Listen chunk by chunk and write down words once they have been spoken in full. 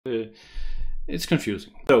it's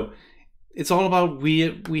confusing. So it's all about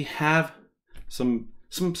we have some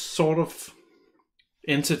sort of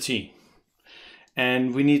entity,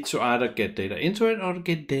 and we need to either get data into it or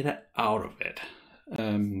get data out of it.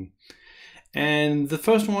 And the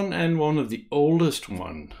first one, and one of the oldest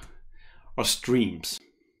one, are streams.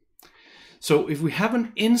 So if we have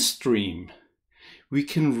an in-stream, we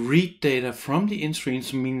can read data from the in-stream,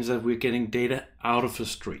 so means that we're getting data out of a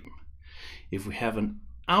stream. If we have an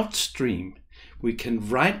out-stream, we can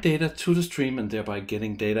write data to the stream and thereby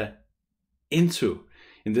getting data into.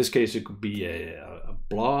 In this case, it could be a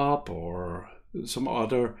blob or some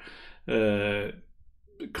other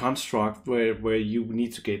construct where you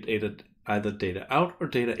need to get either data out or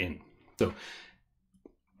data in. So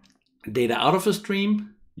data out of a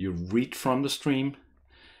stream, you read from the stream.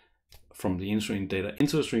 From the in-stream data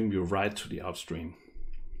into the stream, you write to the outstream.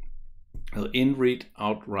 In, read,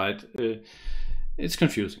 out, write. It's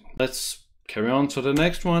confusing. Let's carry on to the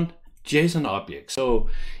next one, JsonObject. So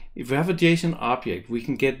if we have a JSON object, we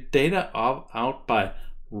can get data out by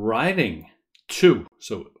writing to.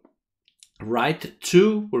 So write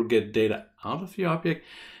to will get data out of the object,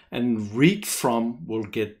 and read from will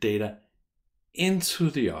get data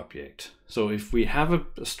into the object. So if we have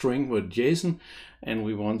a string with JSON and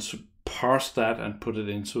we want to parse that and put it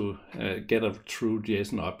into get a true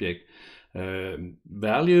JSON object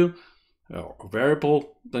value or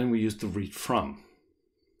variable, then we use the read from.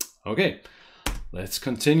 Okay, let's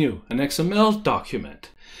continue. An XML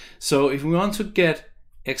document. So if we want to get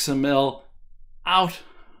XML out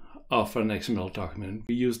of an XML document,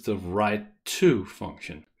 we use the write to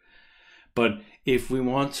function. But if we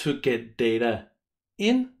want to get data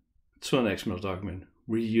in to an XML document,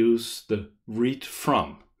 we use the read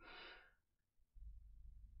from.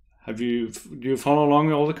 Do you follow along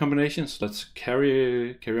with all the combinations? Let's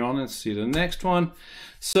carry on and see the next one.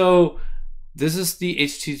 So this is the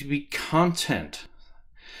HttpContent.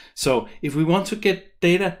 So if we want to get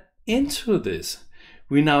data into this,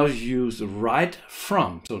 we now use write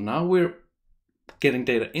from. So now we're getting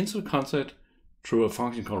data into the content through a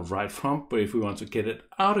function called write from. But if we want to get it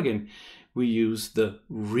out again, we use the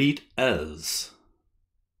read as.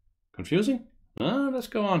 Confusing? Let's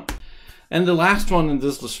go on. And the last one in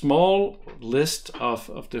this small list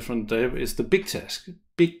of different data is the BigText.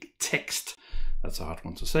 BigText. That's a hard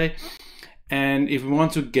one to say. And if we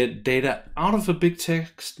want to get data out of a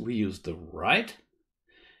BigText, we use the write.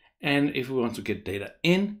 And if we want to get data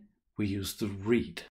in, we use the read.